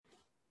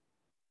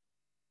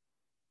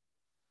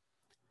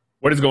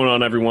What is going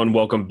on, everyone?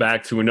 Welcome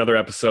back to another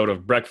episode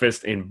of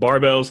Breakfast and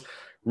Barbells.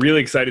 Really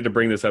excited to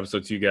bring this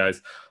episode to you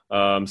guys.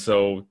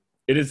 So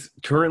it is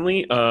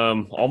currently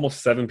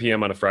almost 7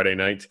 p.m. on a Friday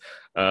night.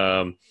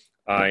 I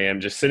am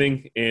just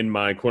sitting in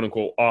my quote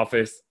unquote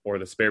office, or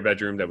the spare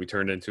bedroom that we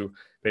turned into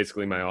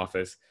basically my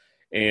office.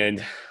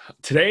 And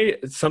today,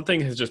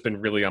 something has just been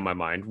really on my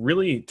mind,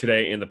 really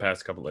today and the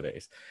past couple of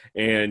days.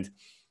 And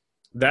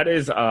that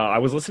is, I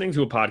was listening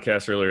to a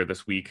podcast earlier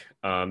this week,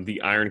 the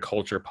Iron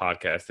Culture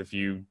podcast. If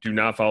you do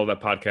not follow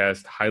that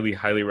podcast, highly,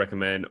 highly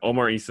recommend.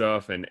 Omar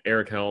Isuf and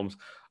Eric Helms.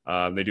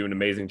 They do an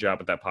amazing job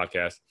at that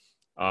podcast.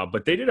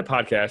 But they did a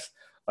podcast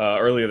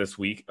earlier this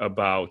week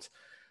about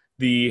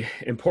the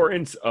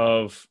importance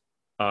of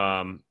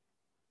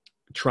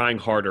trying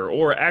harder,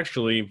 or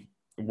actually,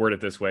 word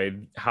it this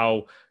way,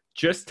 how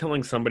just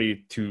telling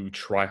somebody to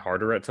try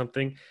harder at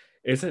something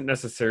isn't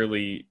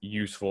necessarily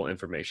useful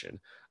information.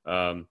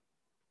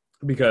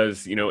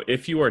 Because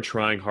if you are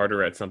trying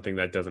harder at something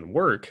that doesn't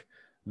work,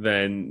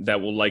 then that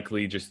will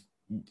likely just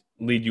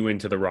lead you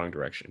into the wrong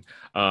direction.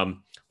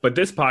 But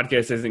this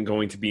podcast isn't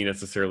going to be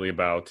necessarily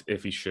about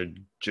if you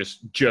should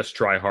just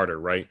try harder,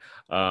 right?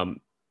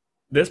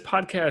 This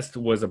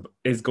podcast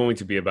is going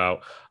to be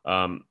about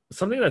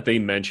something that they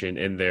mentioned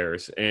in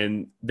theirs,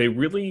 and they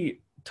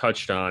really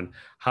touched on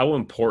how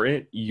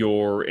important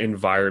your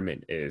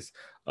environment is.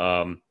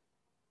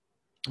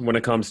 When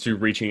it comes to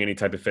reaching any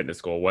type of fitness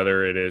goal,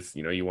 whether it is,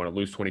 you want to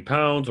lose 20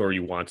 pounds, or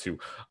you want to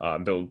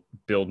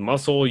build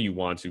muscle, you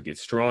want to get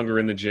stronger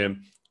in the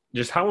gym,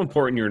 just how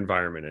important your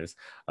environment is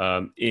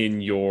in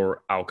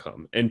your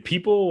outcome. And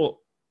people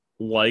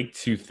like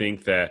to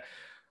think that,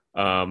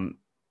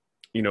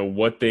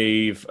 what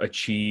they've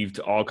achieved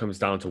all comes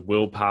down to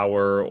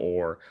willpower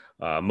or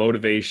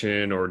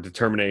motivation or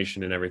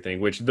determination and everything,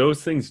 which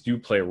those things do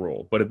play a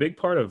role. But a big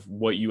part of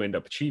what you end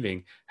up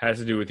achieving has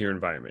to do with your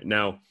environment.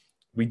 Now,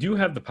 we do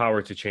have the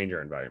power to change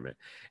our environment.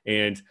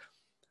 And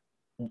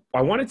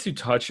I wanted to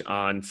touch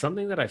on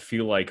something that I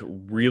feel like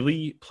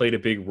really played a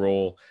big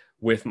role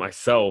with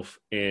myself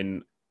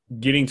in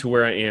getting to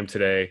where I am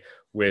today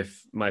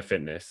with my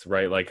fitness,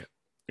 right? Like,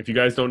 if you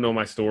guys don't know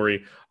my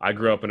story, I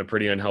grew up in a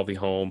pretty unhealthy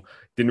home,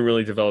 didn't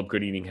really develop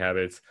good eating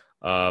habits.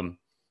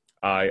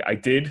 I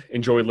did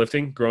enjoy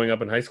lifting growing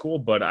up in high school,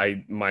 but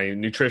my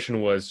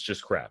nutrition was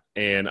just crap.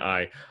 And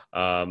I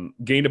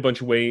gained a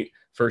bunch of weight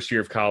first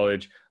year of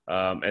college.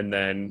 And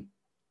then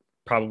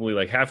probably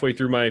like halfway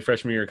through my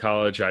freshman year of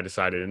college, I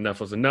decided enough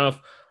was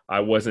enough. I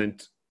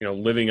wasn't,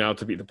 living out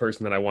to be the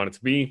person that I wanted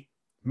to be.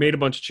 Made a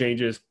bunch of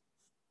changes,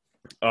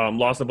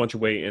 lost a bunch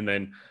of weight, and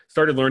then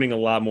started learning a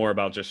lot more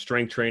about just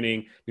strength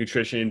training,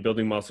 nutrition,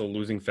 building muscle,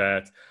 losing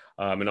fat,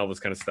 and all this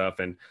kind of stuff.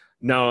 And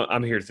now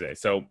I'm here today.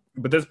 So,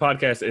 but this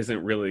podcast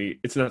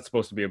it's not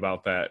supposed to be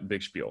about that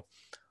big spiel.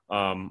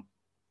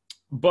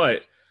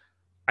 But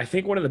I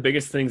think one of the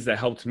biggest things that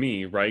helped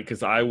me, right?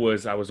 Because I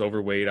was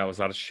overweight, I was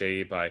out of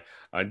shape, I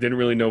didn't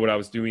really know what I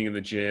was doing in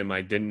the gym,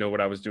 I didn't know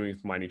what I was doing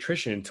with my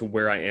nutrition, to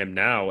where I am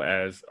now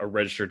as a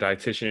registered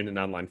dietitian and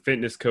online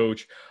fitness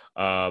coach.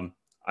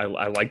 I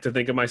like to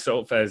think of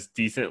myself as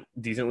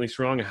decently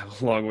strong. I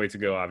have a long way to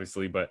go,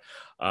 obviously, but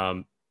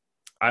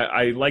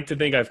I like to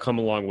think I've come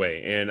a long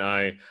way. And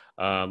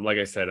like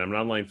I said, I'm an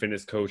online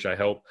fitness coach. I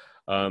help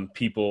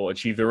people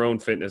achieve their own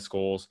fitness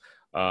goals.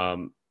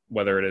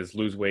 Whether it is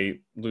lose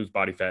weight, lose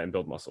body fat, and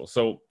build muscle.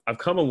 So I've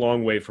come a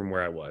long way from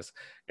where I was.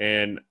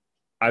 And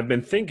I've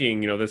been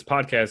thinking, this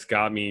podcast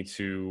got me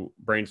to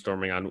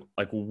brainstorming on,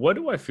 like, what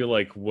do I feel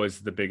like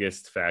was the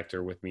biggest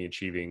factor with me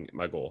achieving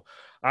my goal?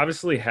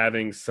 Obviously,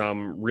 having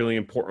some really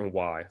important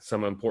why,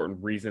 some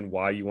important reason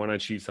why you want to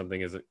achieve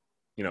something is,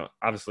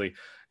 obviously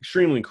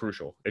extremely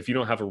crucial. If you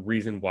don't have a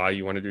reason why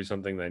you want to do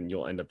something, then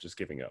you'll end up just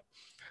giving up.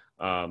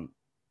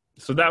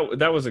 So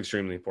that was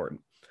extremely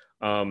important.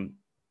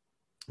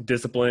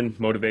 Discipline,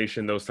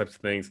 motivation, those types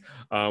of things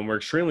were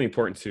extremely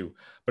important too.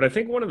 But I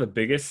think one of the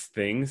biggest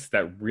things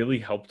that really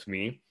helped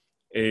me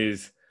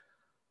is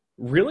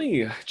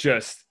really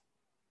just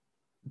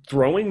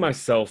throwing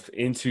myself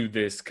into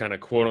this kind of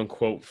quote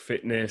unquote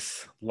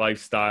fitness,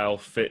 lifestyle,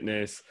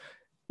 fitness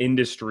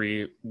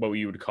industry, what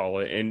you would call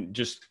it, and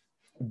just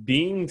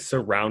being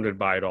surrounded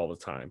by it all the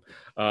time.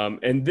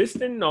 And this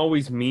didn't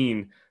always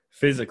mean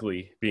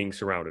physically being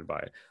surrounded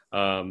by it.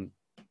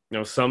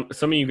 Some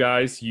of you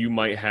guys, you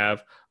might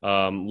have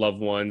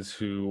loved ones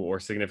or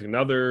significant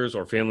others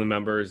or family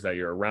members that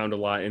you're around a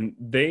lot, and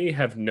they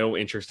have no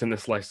interest in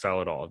this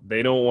lifestyle at all.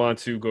 They don't want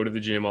to go to the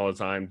gym all the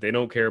time. They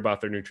don't care about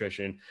their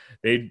nutrition.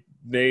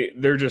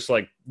 They're just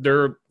like,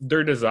 their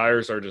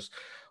desires are just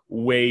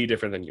way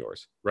different than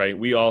yours, right?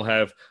 We all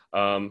have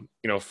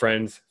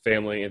friends,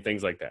 family, and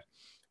things like that.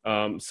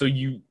 So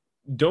you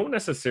don't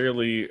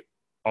necessarily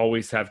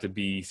always have to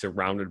be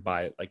surrounded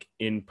by it, like,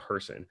 in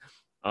person.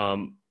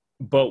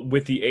 But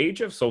with the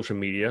age of social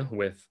media,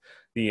 with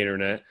the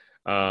internet,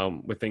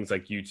 with things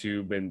like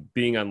YouTube and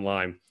being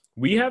online,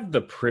 we have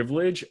the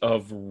privilege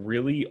of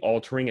really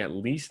altering at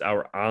least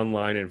our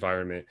online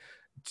environment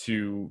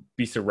to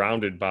be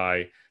surrounded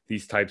by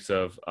these types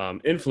of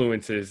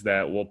influences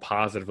that will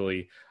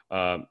positively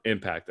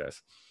impact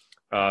us.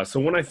 So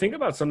when I think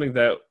about something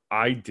that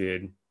I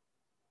did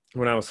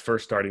when I was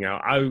first starting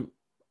out,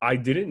 I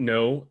didn't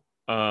know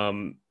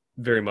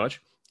very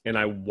much, and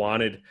I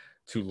wanted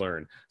to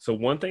learn. So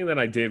one thing that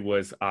I did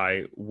was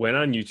I went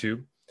on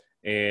YouTube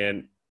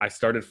and I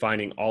started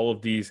finding all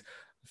of these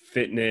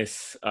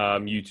fitness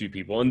YouTube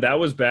people. And that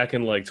was back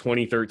in like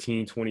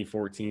 2013,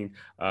 2014,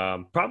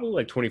 probably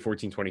like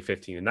 2014,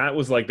 2015. And that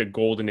was like the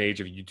golden age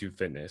of YouTube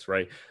fitness,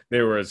 right?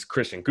 There was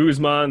Christian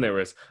Guzman, there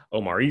was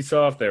Omar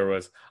Isuf, there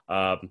was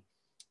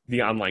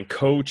the online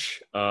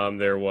coach,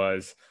 there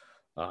was,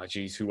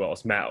 who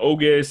else? Matt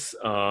Ogus.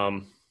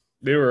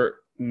 There were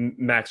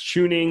Max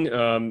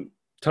Tuning,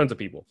 tons of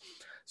people.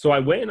 So I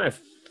went and I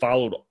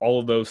followed all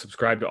of those,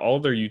 subscribed to all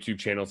of their YouTube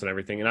channels and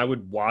everything, and I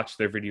would watch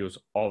their videos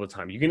all the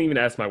time. You can even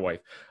ask my wife.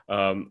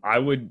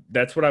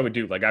 That's what I would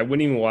do. Like, I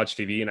wouldn't even watch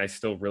TV, and I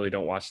still really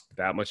don't watch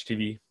that much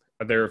TV.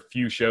 There are a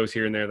few shows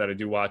here and there that I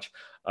do watch.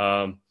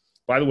 By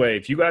the way,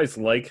 if you guys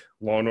like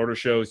Law and Order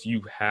shows,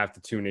 you have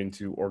to tune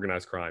into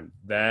Organized Crime.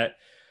 That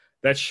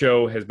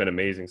show has been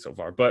amazing so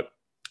far. But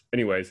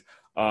anyways,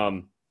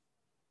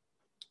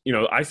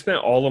 I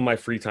spent all of my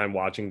free time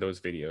watching those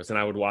videos, and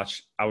I would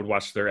watch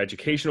their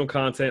educational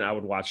content. I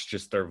would watch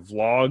just their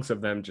vlogs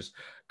of them just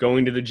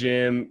going to the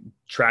gym,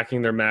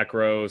 tracking their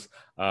macros,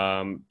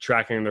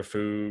 tracking their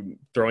food,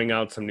 throwing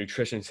out some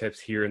nutrition tips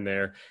here and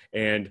there.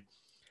 And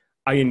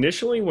I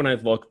initially, when I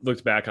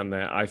looked back on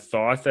that, I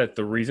thought that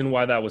the reason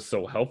why that was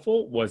so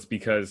helpful was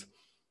because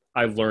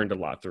I learned a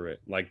lot through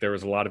it. Like, there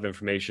was a lot of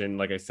information,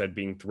 like I said,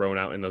 being thrown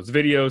out in those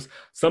videos.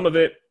 Some of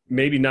it,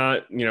 maybe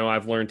not,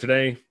 I've learned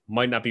today,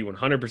 might not be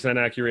 100%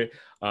 accurate,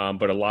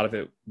 but a lot of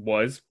it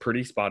was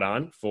pretty spot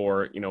on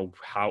for,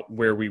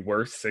 where we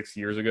were 6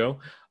 years ago.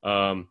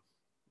 And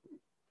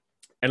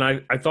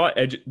I thought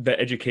the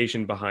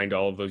education behind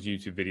all of those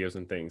YouTube videos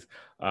and things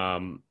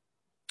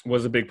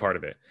was a big part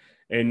of it.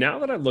 And now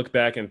that I look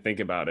back and think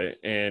about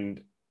it,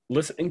 and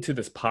listening to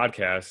this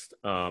podcast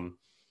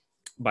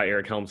by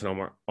Eric Helms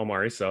and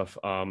Omar Isuf,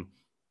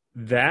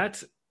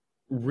 that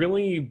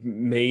really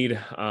made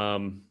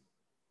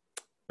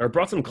or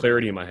brought some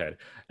clarity in my head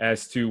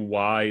as to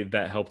why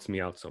that helped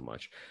me out so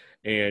much.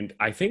 And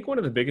I think one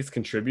of the biggest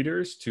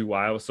contributors to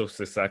why I was so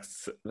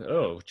successful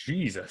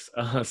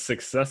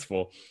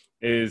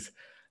is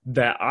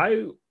that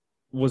I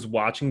was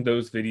watching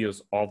those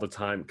videos all the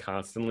time,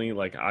 constantly.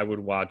 Like, I would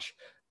watch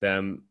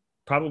them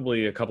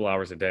probably a couple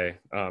hours a day,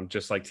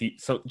 just like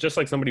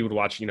somebody would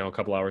watch, a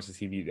couple hours of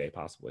TV a day,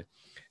 possibly.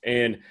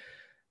 And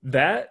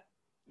that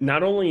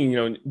not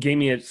only, gave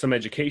me some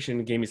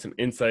education, gave me some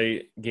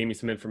insight, gave me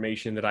some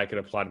information that I could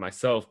apply to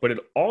myself, but it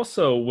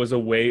also was a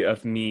way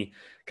of me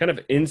kind of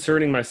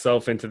inserting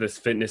myself into this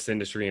fitness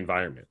industry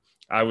environment.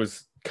 I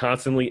was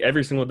constantly,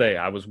 every single day,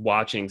 I was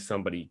watching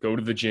somebody go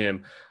to the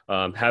gym,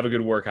 have a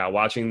good workout,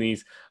 watching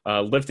these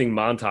lifting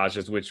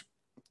montages, which,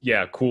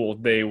 yeah, cool.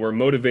 They were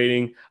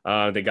motivating.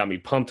 They got me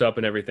pumped up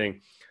and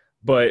everything.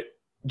 But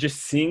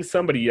just seeing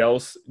somebody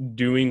else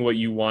doing what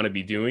you want to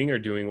be doing or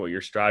doing what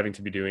you're striving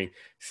to be doing,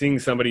 seeing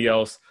somebody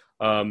else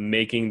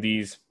making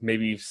these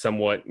maybe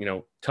somewhat,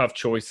 tough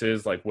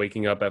choices, like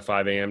waking up at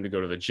 5 a.m. to go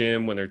to the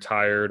gym when they're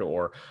tired,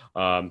 or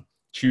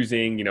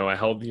choosing, a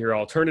healthier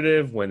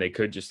alternative when they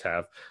could just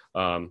have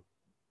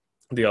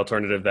the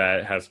alternative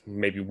that has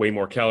maybe way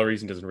more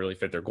calories and doesn't really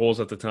fit their goals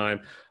at the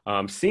time.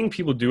 Seeing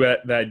people do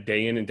that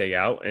day in and day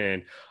out,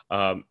 and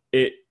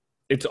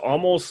it's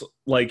almost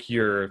like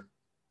you're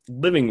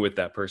living with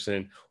that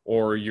person,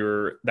 or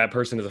that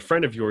person is a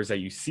friend of yours that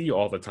you see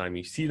all the time.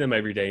 You see them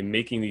every day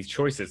making these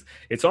choices.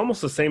 It's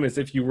almost the same as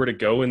if you were to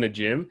go in the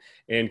gym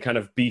and kind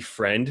of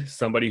befriend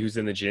somebody who's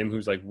in the gym,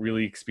 who's like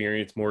really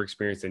experienced, more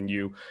experienced than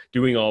you,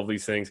 doing all of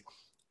these things,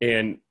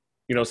 and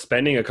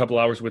spending a couple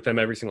hours with them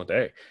every single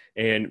day.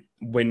 And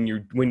when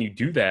you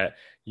do that,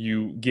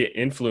 you get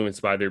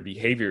influenced by their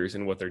behaviors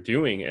and what they're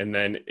doing, and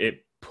then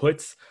it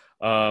puts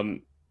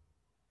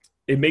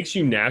it makes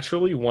you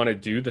naturally want to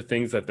do the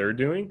things that they're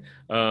doing.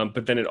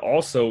 But then it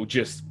also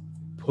just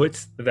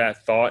puts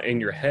that thought in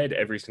your head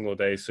every single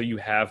day. So you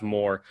have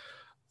more,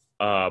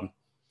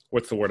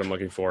 what's the word I'm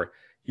looking for?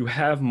 You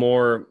have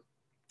more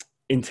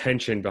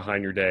intention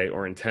behind your day,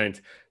 or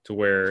intent, to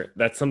where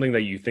that's something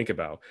that you think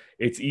about.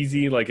 It's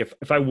easy. Like,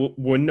 if I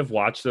wouldn't have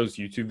watched those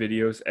YouTube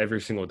videos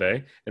every single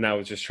day, and I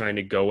was just trying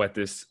to go at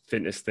this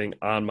fitness thing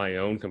on my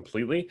own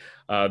completely,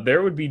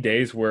 there would be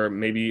days where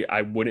maybe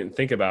I wouldn't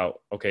think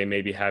about, okay,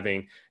 maybe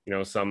having,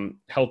 some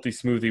healthy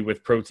smoothie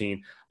with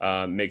protein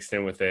mixed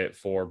in with it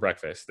for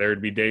breakfast. There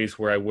would be days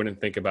where I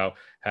wouldn't think about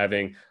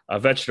having a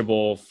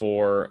vegetable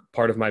for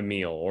part of my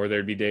meal, or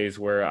there'd be days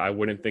where I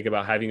wouldn't think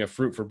about having a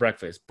fruit for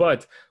breakfast.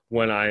 But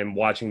when I'm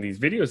watching these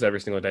videos every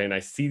single day and I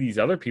see these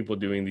other people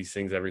doing these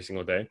things every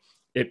single day,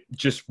 it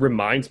just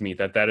reminds me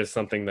that that is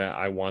something that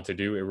I want to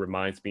do. It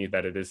reminds me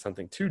that it is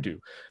something to do,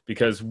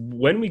 because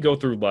when we go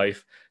through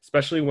life,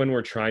 especially when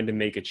we're trying to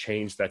make a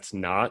change that's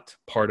not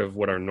part of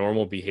what our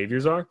normal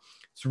behaviors are,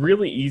 it's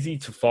really easy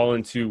to fall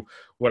into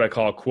what I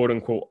call quote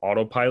unquote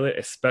autopilot,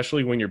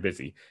 especially when you're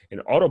busy.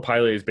 And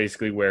autopilot is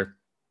basically where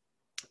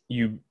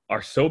you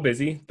are so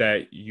busy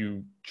that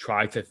you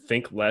try to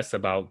think less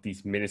about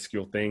these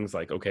minuscule things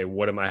like, okay,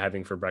 what am I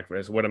having for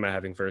breakfast? What am I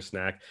having for a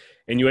snack?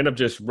 And you end up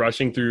just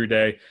rushing through your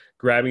day,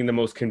 grabbing the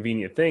most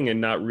convenient thing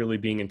and not really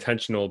being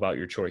intentional about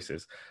your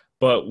choices.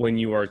 But when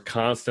you are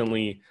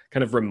constantly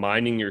kind of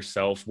reminding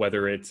yourself,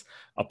 whether it's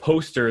a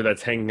poster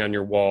that's hanging on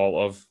your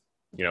wall of,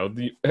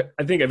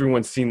 I think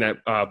everyone's seen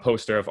that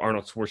poster of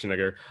Arnold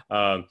Schwarzenegger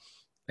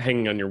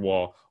hanging on your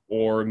wall,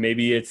 or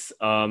maybe it's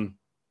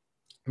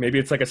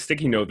like a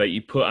sticky note that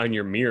you put on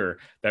your mirror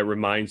that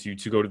reminds you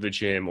to go to the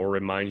gym or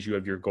reminds you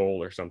of your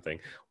goal or something.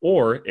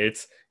 Or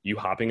it's you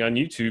hopping on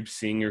YouTube,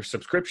 seeing your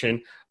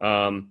subscription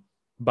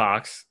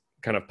box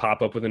kind of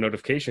pop up with a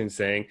notification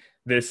saying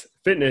this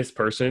fitness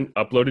person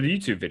uploaded a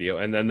YouTube video.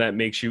 And then that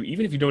makes you,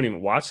 even if you don't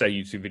even watch that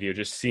YouTube video,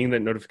 just seeing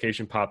that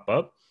notification pop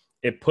up,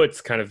 it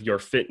puts kind of your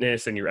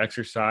fitness and your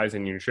exercise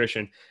and your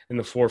nutrition in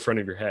the forefront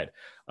of your head.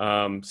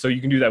 So you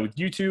can do that with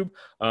YouTube.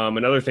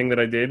 Another thing that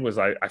I did was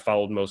I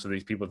followed most of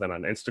these people then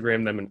on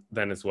Instagram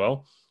then as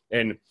well.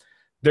 And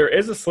there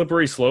is a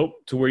slippery slope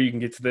to where you can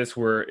get to this,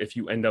 where if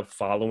you end up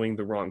following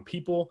the wrong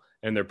people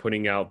and they're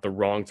putting out the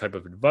wrong type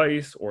of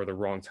advice or the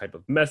wrong type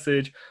of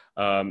message,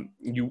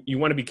 you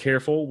want to be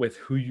careful with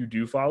who you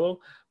do follow.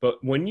 But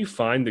when you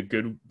find the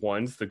good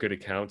ones, the good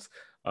accounts,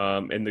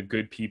 and the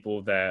good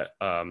people that,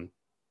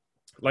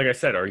 like I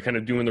said, are you kind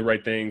of doing the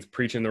right things,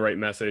 preaching the right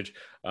message,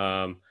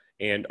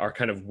 and are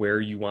kind of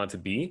where you want to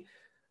be,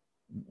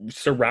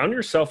 surround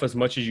yourself as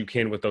much as you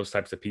can with those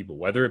types of people,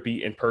 whether it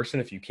be in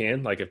person, if you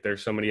can, like if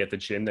there's somebody at the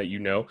gym that,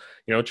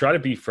 try to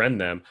befriend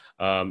them.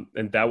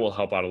 And that will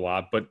help out a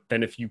lot. But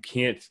then if you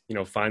can't,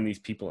 find these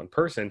people in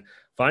person,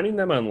 finding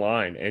them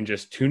online and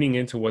just tuning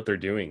into what they're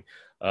doing.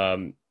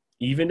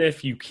 Even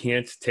if you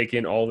can't take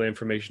in all the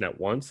information at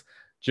once,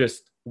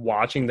 just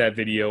watching that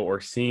video or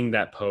seeing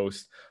that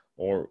post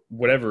or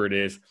whatever it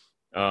is,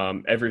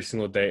 every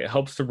single day, it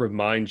helps to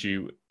remind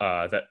you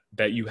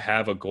that you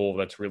have a goal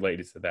that's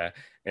related to that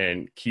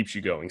and keeps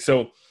you going.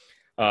 So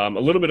a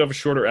little bit of a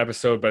shorter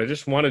episode, but I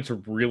just wanted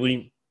to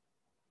really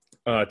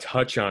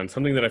touch on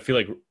something that I feel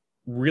like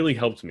really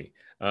helped me.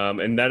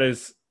 And that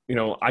is,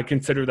 I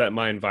consider that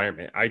my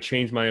environment. I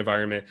changed my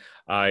environment.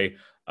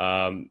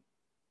 Watching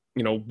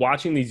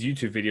these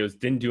YouTube videos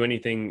didn't do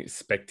anything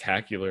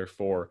spectacular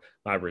for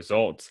my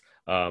results.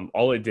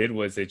 All it did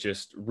was it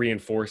just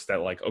reinforced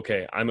that, like,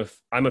 okay, I'm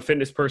a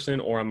fitness person,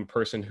 or I'm a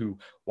person who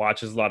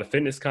watches a lot of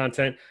fitness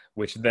content,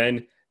 which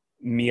then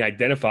me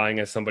identifying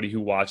as somebody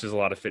who watches a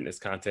lot of fitness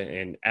content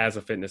and as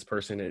a fitness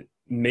person, it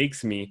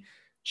makes me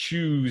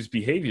choose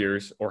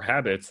behaviors or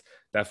habits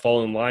that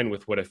fall in line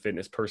with what a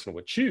fitness person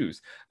would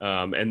choose.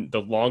 And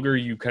the longer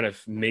you kind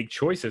of make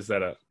choices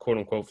that a quote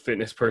unquote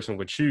fitness person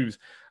would choose,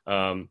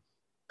 the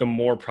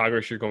more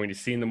progress you're going to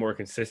see and the more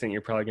consistent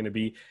you're probably going to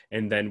be.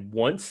 And then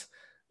once,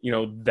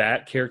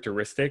 that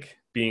characteristic,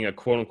 being a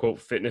quote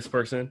unquote fitness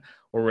person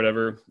or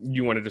whatever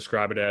you want to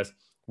describe it as,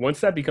 once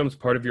that becomes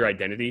part of your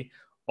identity,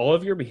 all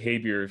of your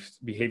behaviors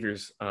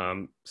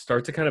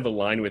start to kind of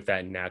align with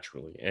that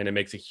naturally. And it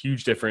makes a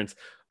huge difference,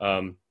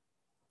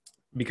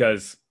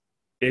 because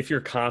if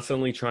you're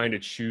constantly trying to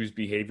choose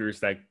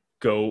behaviors that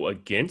go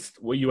against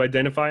what you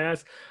identify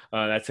as,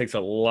 that takes a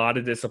lot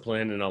of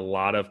discipline and a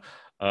lot of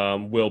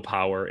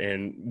willpower.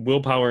 And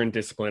willpower and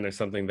discipline is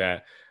something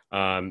that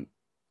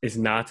is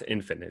not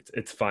infinite.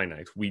 It's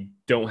finite. We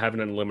don't have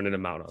an unlimited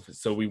amount of it.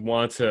 So we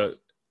want to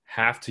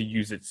have to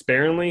use it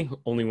sparingly,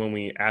 only when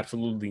we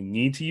absolutely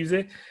need to use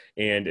it.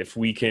 And if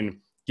we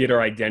can get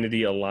our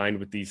identity aligned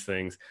with these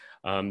things,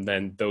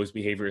 then those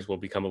behaviors will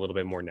become a little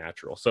bit more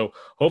natural. So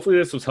hopefully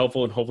this was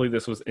helpful and hopefully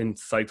this was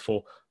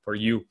insightful for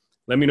you.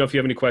 Let me know if you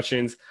have any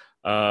questions,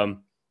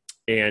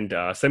 and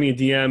send me a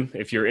DM.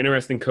 If you're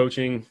interested in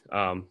coaching,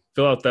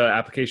 fill out the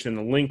application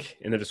in the link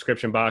in the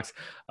description box.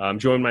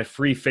 Join my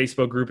free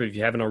Facebook group if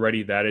you haven't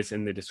already. That is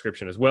in the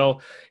description as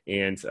well.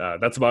 And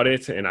that's about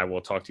it. And I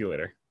will talk to you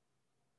later.